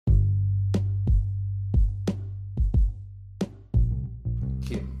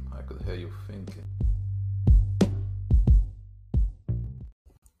thinking.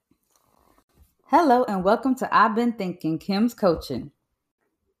 Hello and welcome to I've Been Thinking, Kim's Coaching.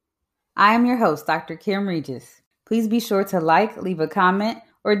 I am your host, Dr. Kim Regis. Please be sure to like, leave a comment,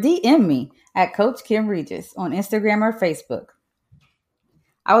 or DM me at Coach Kim Regis on Instagram or Facebook.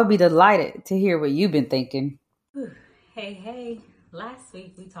 I would be delighted to hear what you've been thinking. Hey. Last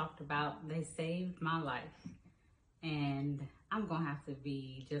week we talked about They Saved My Life. And I'm going to have to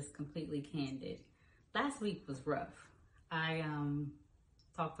be just completely candid. Last week was rough. I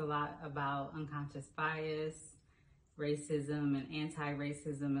talked a lot about unconscious bias, racism and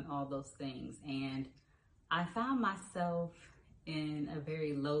anti-racism and all those things. And I found myself in a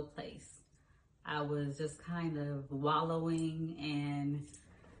very low place. I was just kind of wallowing, and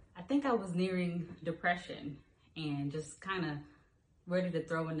I think I was nearing depression and just kind of ready to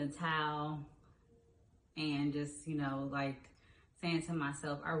throw in the towel and just, like saying to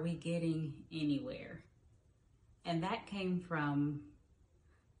myself, are we getting anywhere? And that came from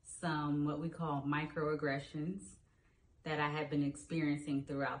some what we call microaggressions that I had been experiencing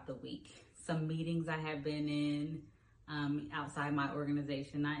throughout the week. Some meetings I had been in outside my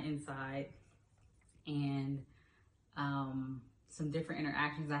organization, not inside, and some different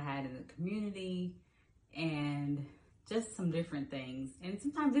interactions I had in the community, and just some different things, and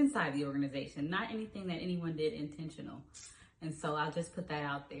sometimes inside the organization, not anything that anyone did intentional. And so I'll just put that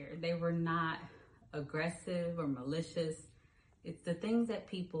out there. They were not aggressive or malicious. It's the things that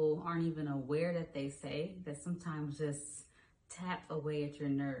people aren't even aware that they say that sometimes just tap away at your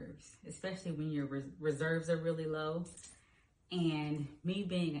nerves, especially when your reserves are really low. And me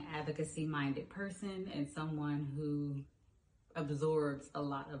being an advocacy-minded person and someone who absorbs a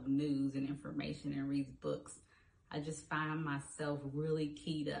lot of news and information and reads books, I just find myself really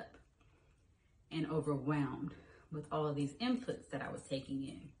keyed up and overwhelmed with all of these inputs that I was taking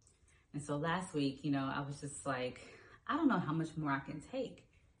in. And so last week, I was just like, I don't know how much more I can take.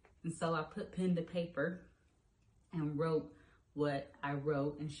 And so I put pen to paper and wrote what I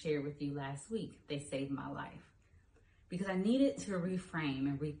wrote and shared with you last week. They saved my life. Because I needed to reframe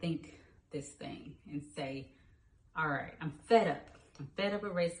and rethink this thing and say, all right, I'm fed up. I'm fed up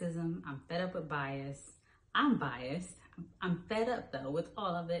with racism. I'm fed up with bias. I'm biased. I'm fed up though with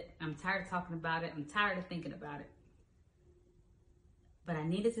all of it. I'm tired of talking about it. I'm tired of thinking about it. But I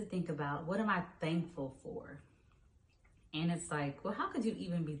needed to think about, what am I thankful for? And it's like, well, how could you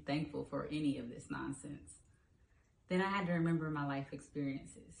even be thankful for any of this nonsense? Then I had to remember my life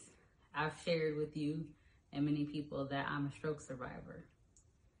experiences. I've shared with you and many people that I'm a stroke survivor.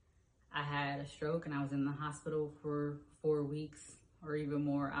 I had a stroke and I was in the hospital for 4 weeks or even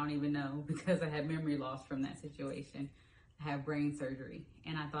more. I don't even know, because I had memory loss from that situation. I had brain surgery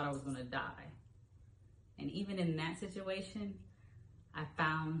and I thought I was going to die. And even in that situation, I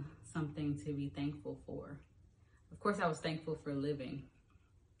found something to be thankful for. Of course, I was thankful for living.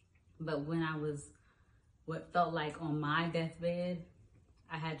 But when I was what felt like on my deathbed,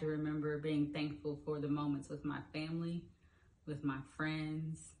 I had to remember being thankful for the moments with my family, with my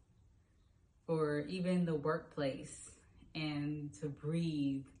friends, for even the workplace, and to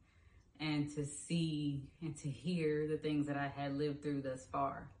breathe and to see and to hear the things that I had lived through thus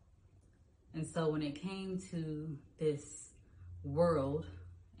far. And so when it came to this world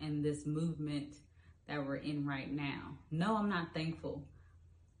and this movement that we're in right now, no, I'm not thankful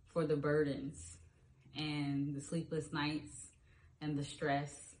for the burdens and the sleepless nights and the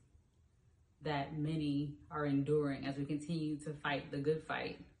stress that many are enduring as we continue to fight the good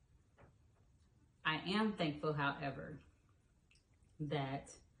fight. I am thankful, however, that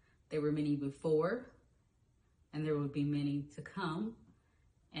there were many before and there will be many to come,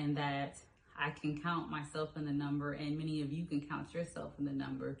 and that I can count myself in the number, and many of you can count yourself in the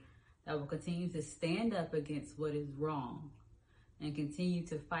number, that will continue to stand up against what is wrong and continue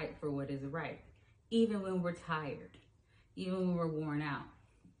to fight for what is right, even when we're tired, even when we're worn out.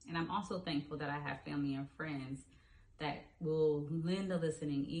 And I'm also thankful that I have family and friends that will lend a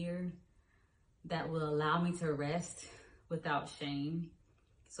listening ear, that will allow me to rest without shame,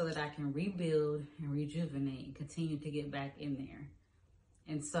 so that I can rebuild and rejuvenate and continue to get back in there.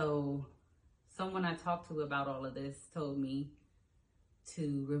 And so someone I talked to about all of this told me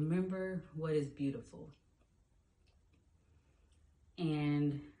to remember what is beautiful.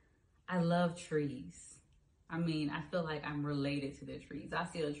 And I love trees. I mean, I feel like I'm related to the trees. I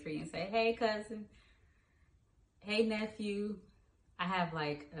see a tree and say, hey, cousin, hey, nephew. I have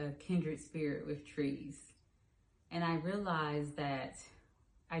like a kindred spirit with trees. And I realized that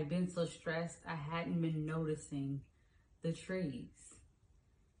I'd been so stressed, I hadn't been noticing the trees.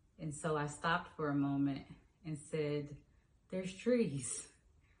 And so I stopped for a moment and said, there's trees.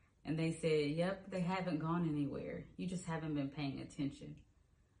 And they said, yep, they haven't gone anywhere. You just haven't been paying attention.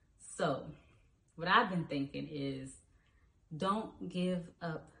 So what I've been thinking is, don't give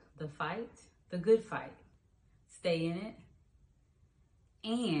up the fight, the good fight. Stay in it.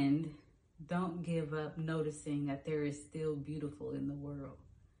 And don't give up noticing that there is still beautiful in the world.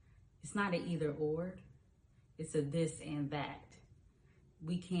 It's not an either or. It's a this and that.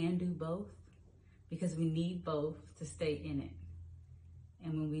 We can do both because we need both to stay in it.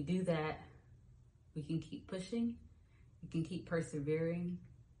 And when we do that, we can keep pushing, we can keep persevering,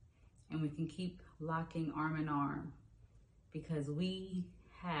 and we can keep locking arm in arm because we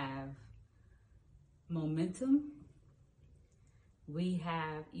have momentum, we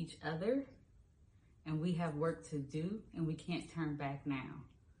have each other, and we have work to do, and we can't turn back now.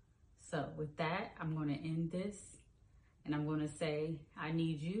 So with that, I'm going to end this, and I'm going to say, I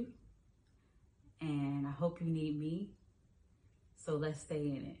need you, and I hope you need me. So let's stay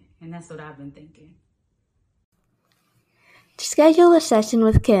in it. And that's what I've been thinking. To schedule a session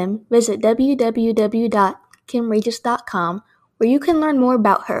with Kim, visit www.kimregis.com, where you can learn more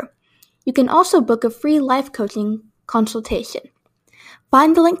about her. You can also book a free life coaching consultation.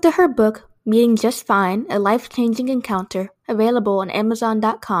 Find the link to her book, Meeting Just Fine, A Life-Changing Encounter, available on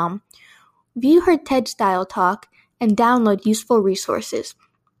Amazon.com. View her TED-style talk and download useful resources.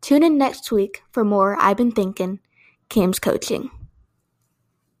 Tune in next week for more I've Been Thinking, Kim's Coaching.